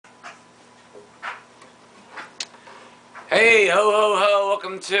Hey, ho, ho, ho,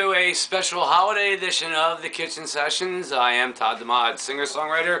 welcome to a special holiday edition of the Kitchen Sessions. I am Todd the Mod,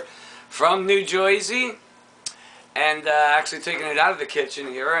 singer-songwriter from New Jersey, and actually taking it out of the kitchen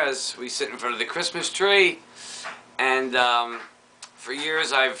here as we sit in front of the Christmas tree. And for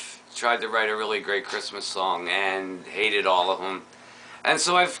years I've tried to write a really great Christmas song and hated all of them. And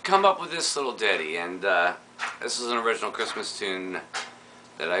so I've come up with this little ditty, and this is an original Christmas tune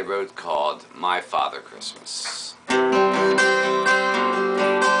that I wrote called My Father Christmas.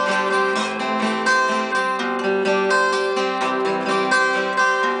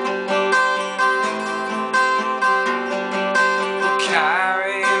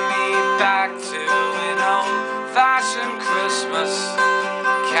 Carry me back to an old-fashioned Christmas.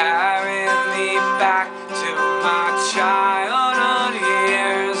 Carry me back to my childhood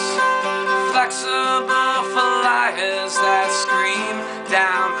years. Flexible for liars that scream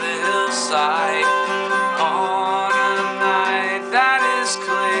down the hillside on a night that is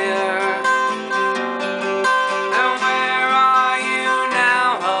clear. And where are you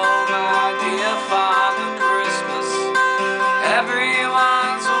now, oh my dear Father Christmas?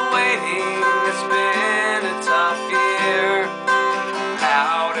 Everyone's waiting, it's been a tough year.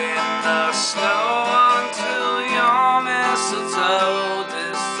 Out in the snow until your mistletoe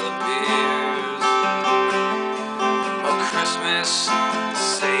disappears. Oh Christmas,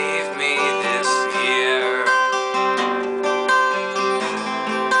 save me this year.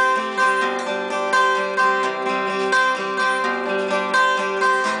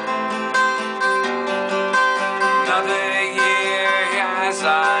 Another year as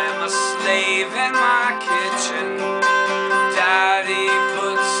I'm a slave in my kitchen. Daddy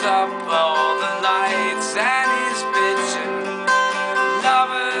puts up all the lights and he's bitching.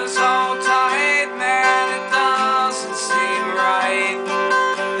 Lovers hold tight, man, it doesn't seem right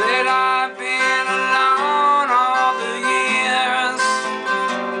that I've been alone all the years.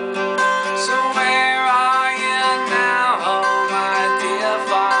 So where are you now, oh my dear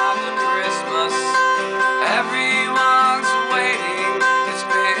Father Christmas? Everyone's waiting, it's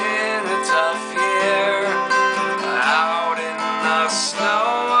been a tough year. Out in the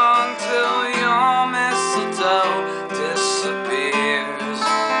snow until your mistletoe disappears.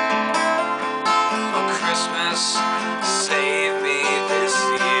 Oh Christmas, save me this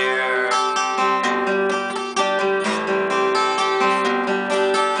year.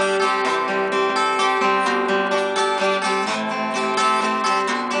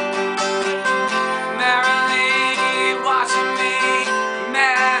 Merrily watching me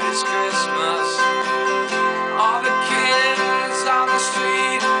manage Christmas. All the kids on the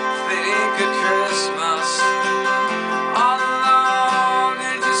street think of Christmas. All alone,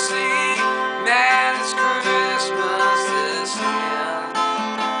 did you see? Man, it's Christmas this year.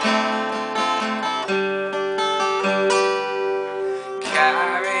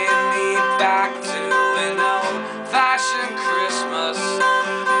 Carry me back to an old-fashioned Christmas.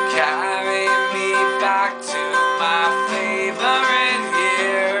 Carry me back to my favorite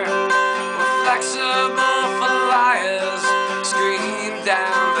year. We're flexible for liars, scream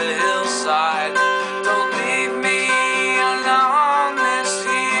down the hillside. Don't leave me alone this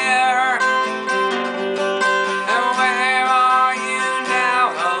year. And where are you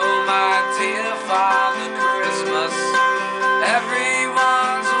now, oh my dear Father Christmas?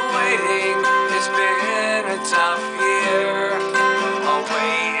 Everyone's waiting, it's been a tough year.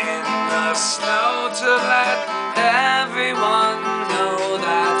 Away in the snow to let everyone know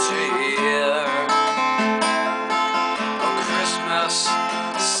that you're here. Oh Christmas,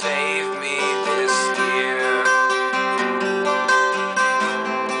 save me this year.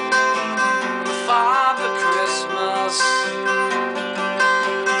 Father Christmas,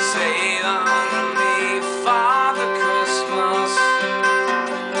 save on me, Father Christmas.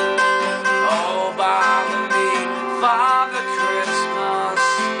 Oh bother me, Father Christmas.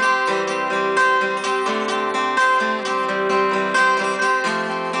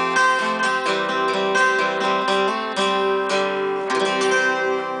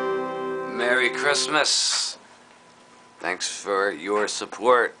 Merry Christmas. Thanks for your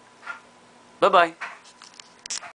support. Bye-bye.